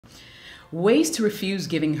Ways to refuse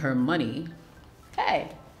giving her money.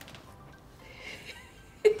 Hey.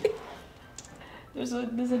 There's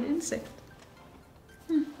an insect.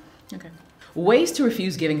 Okay. Ways to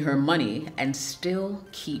refuse giving her money and still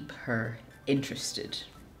keep her interested.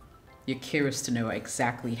 You're curious to know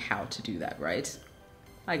exactly how to do that, right?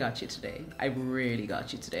 I got you today. I really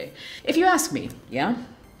got you today. If you ask me, yeah?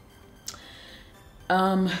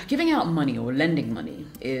 Giving out money or lending money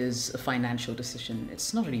is a financial decision.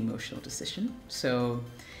 It's not an emotional decision. So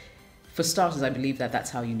for starters, I believe that that's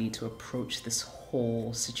how you need to approach this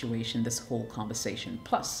whole situation, this whole conversation.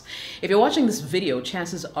 Plus, if you're watching this video,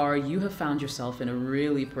 chances are you have found yourself in a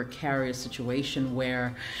really precarious situation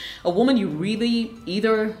where a woman you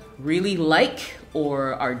either really like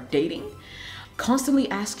or are dating constantly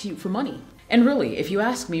asks you for money. And really, if you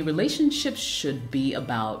ask me, relationships should be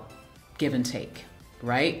about give and take,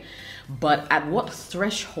 right? But at what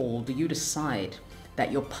threshold do you decide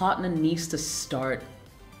that your partner needs to start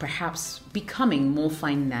perhaps becoming more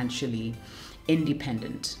financially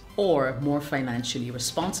independent or more financially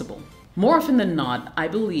responsible? More often than not, I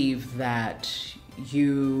believe that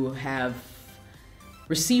you have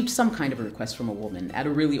received some kind of a request from a woman at a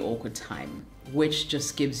really awkward time, which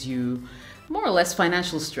just gives you more or less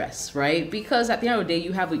financial stress, right? Because at the end of the day,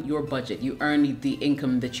 you have your budget, you earn the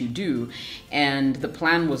income that you do, and the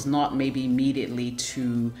plan was not maybe immediately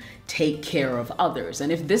to take care of others.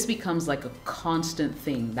 And if this becomes like a constant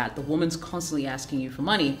thing that the woman's constantly asking you for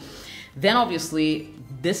money, then obviously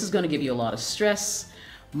this is going to give you a lot of stress,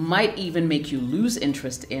 might even make you lose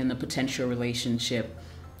interest in a potential relationship,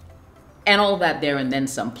 and all that there and then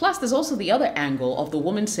some. Plus, there's also the other angle of the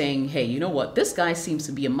woman saying, hey, you know what? This guy seems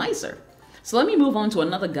to be a miser. So let me move on to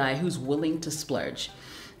another guy who's willing to splurge.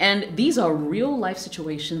 And these are real life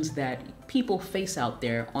situations that people face out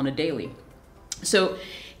there on a daily. So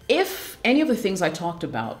if any of the things I talked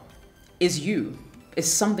about is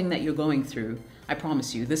something that you're going through, I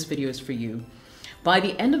promise you, this video is for you. By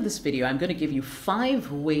the end of this video, I'm going to give you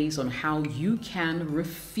 5 ways on how you can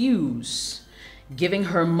refuse giving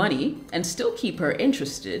her money and still keep her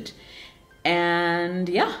interested. And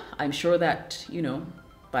yeah, I'm sure that, you know,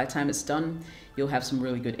 by the time it's done, you'll have some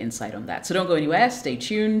really good insight on that. So don't go anywhere, stay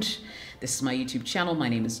tuned. This is my YouTube channel. My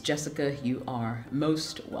name is Jessica. You are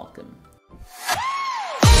most welcome.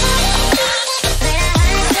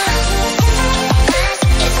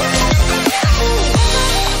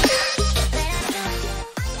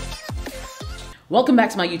 Welcome back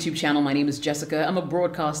to my YouTube channel. My name is Jessica. I'm a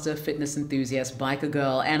broadcaster, fitness enthusiast, biker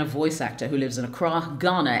girl, and a voice actor who lives in Accra,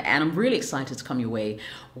 Ghana, and I'm really excited to come your way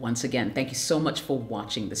once again. Thank you so much for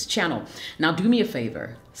watching this channel. Now do me a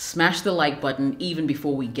favor, smash the like button even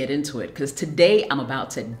before we get into it, because today I'm about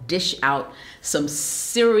to dish out some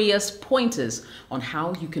serious pointers on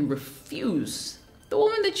how you can refuse the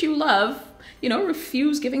woman that you love, you know,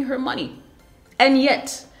 refuse giving her money, and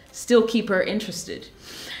yet still keep her interested.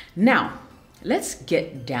 Now, let's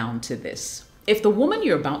get down to this. If the woman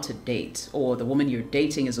you're about to date or the woman you're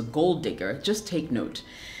dating is a gold digger, just take note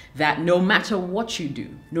that no matter what you do,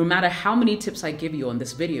 no matter how many tips I give you on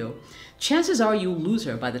this video, chances are you'll lose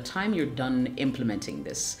her by the time you're done implementing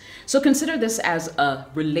this. So consider this as a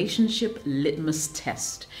relationship litmus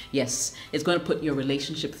test. Yes, it's going to put your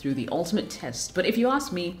relationship through the ultimate test. But if you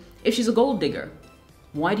ask me, if she's a gold digger,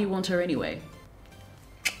 why do you want her anyway?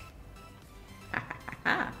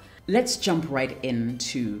 Let's jump right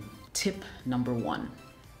into tip number 1.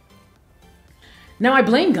 Now, I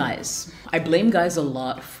blame guys. I blame guys a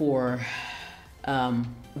lot for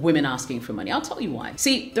women asking for money. I'll tell you why.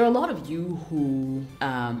 See, there are a lot of you who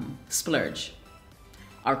splurge,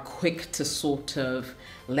 are quick to sort of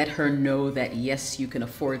let her know that, yes, you can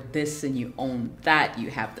afford this and you own that.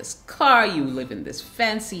 You have this car, you live in this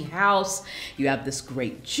fancy house, you have this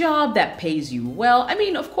great job that pays you well. I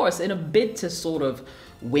mean, of course, in a bid to sort of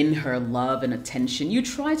win her love and attention, you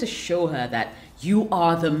try to show her that you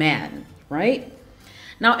are the man, right?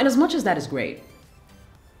 Now, and as much as that is great,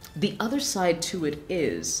 the other side to it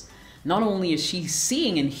is not only is she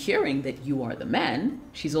seeing and hearing that you are the man,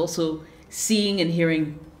 she's also seeing and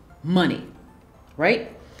hearing money,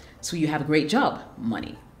 right? So you have a great job,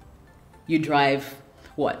 money. You drive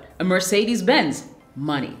what? A Mercedes Benz,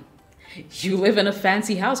 money. You live in a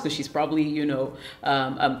fancy house because she's probably, you know,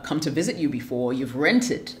 come to visit you before. You've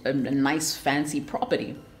rented a nice fancy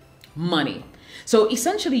property, money. So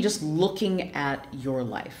essentially just looking at your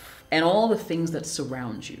life and all the things that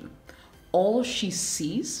surround you, all she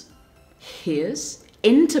sees, hears,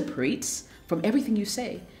 interprets from everything you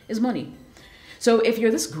say is money. So if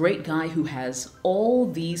you're this great guy who has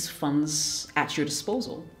all these funds at your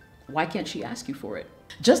disposal, why can't she ask you for it?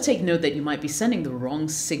 Just take note that you might be sending the wrong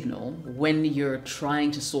signal when you're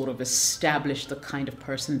trying to sort of establish the kind of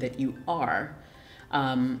person that you are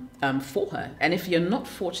for her. And if you're not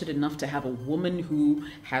fortunate enough to have a woman who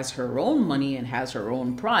has her own money and has her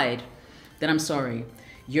own pride, then I'm sorry,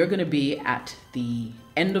 you're going to be at the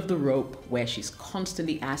end of the rope where she's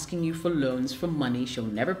constantly asking you for loans, for money. She'll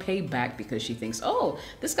never pay back because she thinks, oh,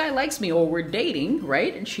 this guy likes me, or we're dating,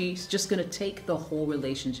 right? And she's just going to take the whole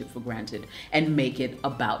relationship for granted and make it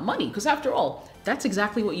about money. Because after all, that's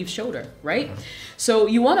exactly what you've showed her, right? So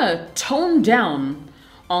you want to tone down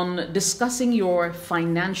on discussing your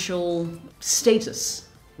financial status,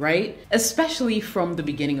 right? Especially from the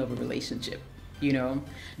beginning of a relationship. You know,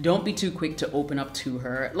 don't be too quick to open up to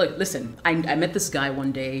her. Look, listen, I met this guy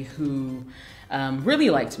one day who really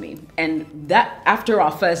liked me. And that after our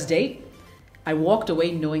first date, I walked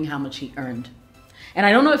away knowing how much he earned. And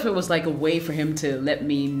I don't know if it was like a way for him to let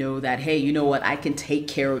me know that, hey, you know what, I can take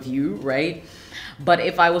care of you, right? But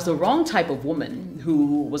if I was the wrong type of woman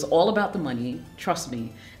who was all about the money, trust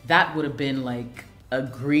me, that would have been like a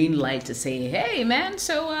green light to say, hey man,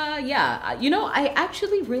 so yeah, you know, I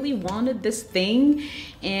actually really wanted this thing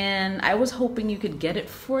and I was hoping you could get it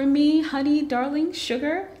for me, honey, darling,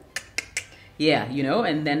 sugar. Yeah, you know,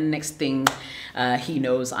 and then next thing he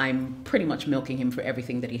knows, I'm pretty much milking him for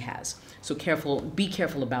everything that he has. So be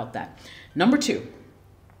careful about that. Number 2,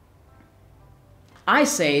 I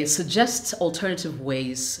say suggest alternative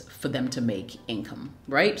ways for them to make income,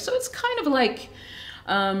 right? So it's kind of like,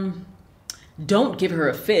 don't give her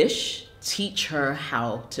a fish, teach her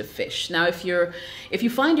how to fish. Now, if you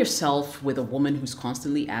find yourself with a woman who's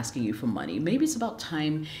constantly asking you for money, maybe it's about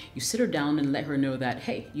time you sit her down and let her know that,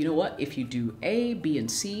 hey, you know what? If you do A, B,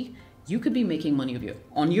 and C, you could be making money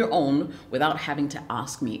on your own without having to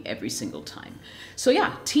ask me every single time. So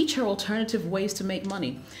yeah, teach her alternative ways to make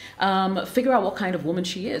money. Figure out what kind of woman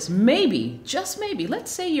she is. Maybe, just maybe,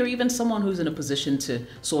 let's say you're even someone who's in a position to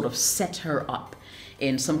sort of set her up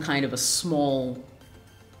in some kind of a small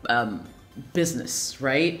business,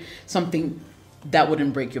 right? Something that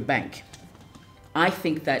wouldn't break your bank. I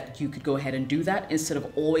think that you could go ahead and do that instead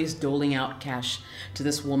of always doling out cash to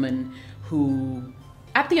this woman who,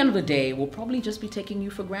 at the end of the day, will probably just be taking you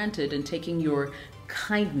for granted and taking your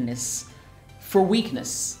kindness for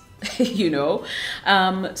weakness, you know?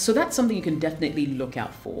 So that's something you can definitely look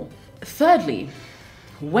out for. Thirdly,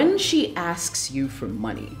 when she asks you for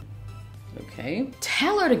money, okay,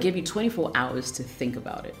 tell her to give you 24 hours to think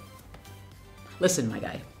about it. Listen, my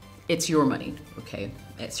guy, it's your money, okay?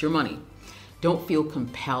 It's your money. Don't feel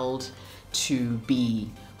compelled to be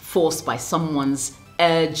forced by someone's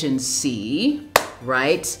urgency,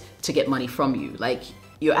 right, to get money from you. Like,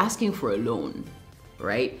 you're asking for a loan,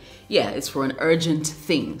 right? Yeah, it's for an urgent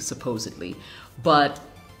thing, supposedly, but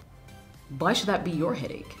why should that be your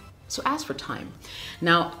headache? So ask for time.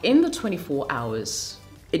 Now, in the 24 hours,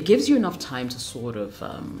 it gives you enough time to sort of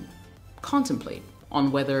contemplate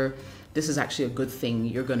on whether this is actually a good thing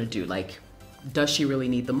you're gonna do. Like, does she really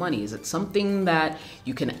need the money? Is it something that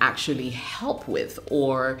you can actually help with?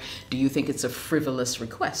 Or do you think it's a frivolous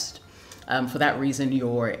request? For that reason,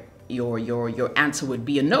 your answer would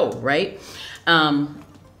be a no, right?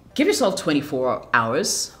 Give yourself 24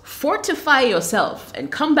 hours, fortify yourself, and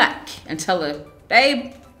come back and tell her,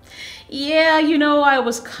 babe, yeah, you know, I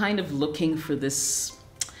was kind of looking for this,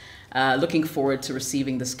 looking forward to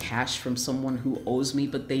receiving this cash from someone who owes me,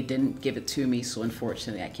 but they didn't give it to me, so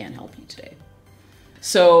unfortunately I can't help you today.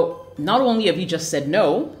 So not only have you just said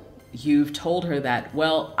no, you've told her that,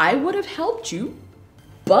 well, I would have helped you,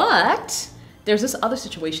 but there's this other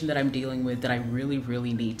situation that I'm dealing with that I really,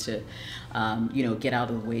 really need to, you know, get out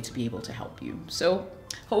of the way to be able to help you. So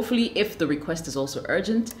hopefully, if the request is also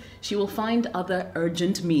urgent, she will find other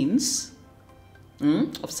urgent means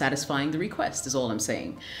of satisfying the request, is all I'm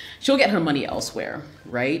saying. She'll get her money elsewhere,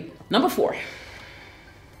 right? Number 4,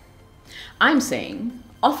 I'm saying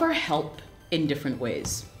offer help in different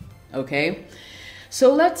ways, okay?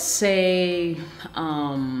 So let's say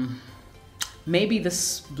maybe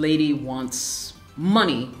this lady wants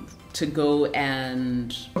money to go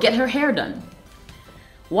and get her hair done.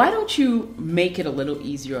 Why don't you make it a little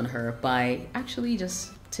easier on her by actually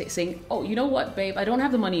just saying, oh, you know what, babe, I don't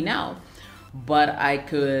have the money now, but I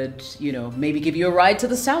could, you know, maybe give you a ride to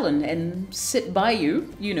the salon and sit by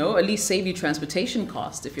you, you know, at least save you transportation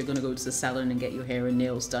costs if you're gonna go to the salon and get your hair and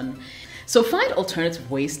nails done. So find alternative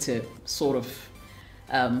ways to sort of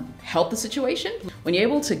help the situation. When you're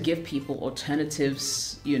able to give people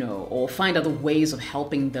alternatives, you know, or find other ways of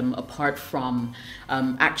helping them apart from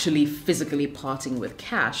actually physically parting with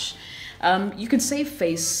cash, you can save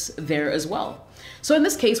face there as well. So in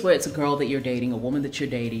this case where it's a girl that you're dating, a woman that you're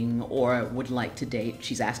dating or would like to date,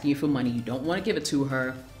 she's asking you for money, you don't want to give it to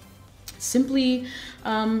her, simply,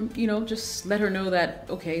 you know, just let her know that,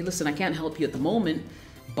 okay, listen, I can't help you at the moment,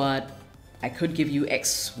 but I could give you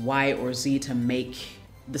X, Y, or Z to make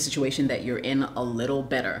the situation that you're in a little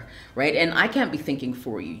better, right? And I can't be thinking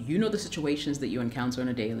for you. You know the situations that you encounter on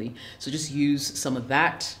a daily. So just use some of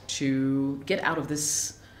that to get out of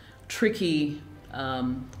this tricky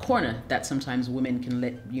corner that sometimes women can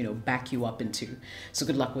let, you know, back you up into. So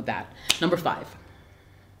good luck with that. Number 5.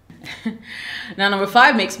 Now, number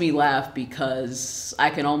 5 makes me laugh because I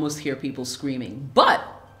can almost hear people screaming. But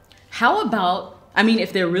how about, I mean,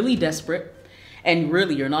 if they're really desperate and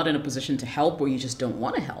really you're not in a position to help or you just don't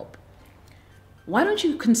want to help, why don't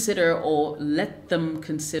you consider or let them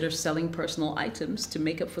consider selling personal items to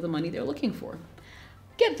make up for the money they're looking for?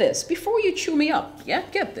 Get this, before you chew me up, yeah,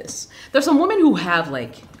 get this. There's some women who have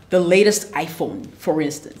like the latest iPhone, for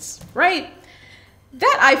instance, right?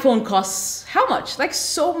 That iPhone costs how much? Like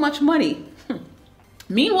so much money.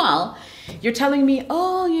 Meanwhile, you're telling me,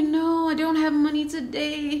 oh, you know, I don't have money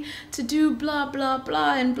today to do blah, blah,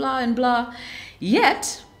 blah, and blah, and blah.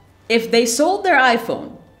 Yet, if they sold their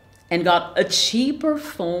iPhone and got a cheaper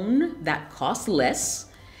phone that costs less,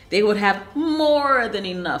 they would have more than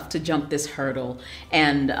enough to jump this hurdle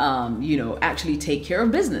and, you know, actually take care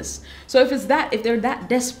of business. So if they're that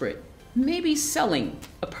desperate, maybe selling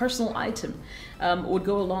a personal item would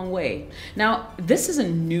go a long way. Now, this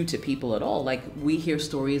isn't new to people at all. Like we hear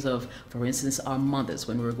stories of, for instance, our mothers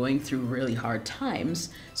when we were going through really hard times,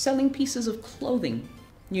 selling pieces of clothing,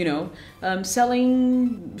 you know,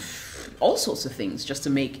 selling all sorts of things just to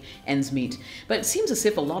make ends meet. But it seems as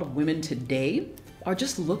if a lot of women today are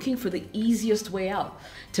just looking for the easiest way out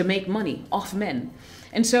to make money off men.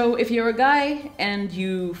 And so if you're a guy and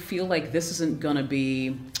you feel like this isn't gonna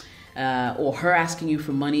be, or her asking you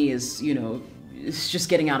for money is, you know, it's just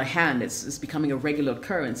getting out of hand, it's becoming a regular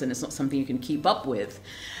occurrence and it's not something you can keep up with,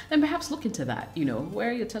 then perhaps look into that, you know,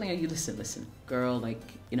 where you're telling her, you listen, girl, like,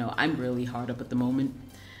 you know, I'm really hard up at the moment,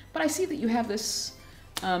 but I see that you have this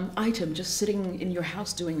item just sitting in your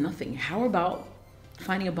house doing nothing. How about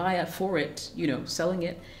finding a buyer for it, you know, selling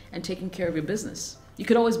it and taking care of your business? You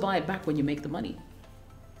could always buy it back when you make the money.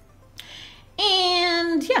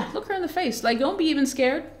 And yeah, look her in the face. Like, don't be even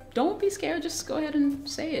scared. Don't be scared. Just go ahead and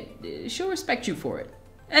say it. She'll respect you for it.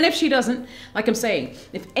 And if she doesn't, like I'm saying,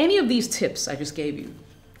 if any of these tips I just gave you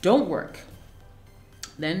don't work,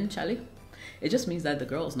 then Charlie, it just means that the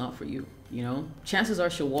girl is not for you. You know, chances are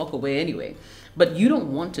she'll walk away anyway. But you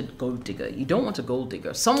don't want a gold digger. You don't want a gold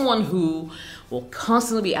digger. Someone who will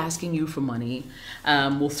constantly be asking you for money,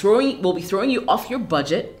 will be throwing you off your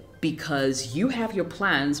budget because you have your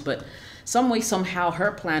plans, but some way, somehow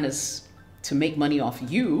her plan is to make money off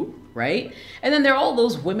you, right? And then there are all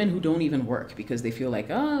those women who don't even work because they feel like,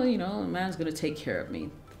 oh, you know, a man's gonna take care of me.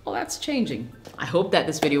 Well, that's changing. I hope that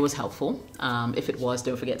this video was helpful. If it was,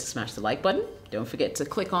 don't forget to smash the like button. Don't forget to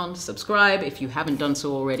click on subscribe if you haven't done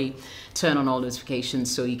so already. Turn on all notifications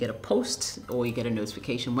so you get a post or you get a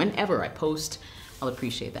notification whenever I post. I'll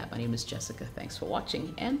appreciate that. My name is Jessica. Thanks for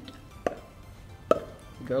watching, and the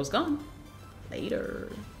girl's gone. Later.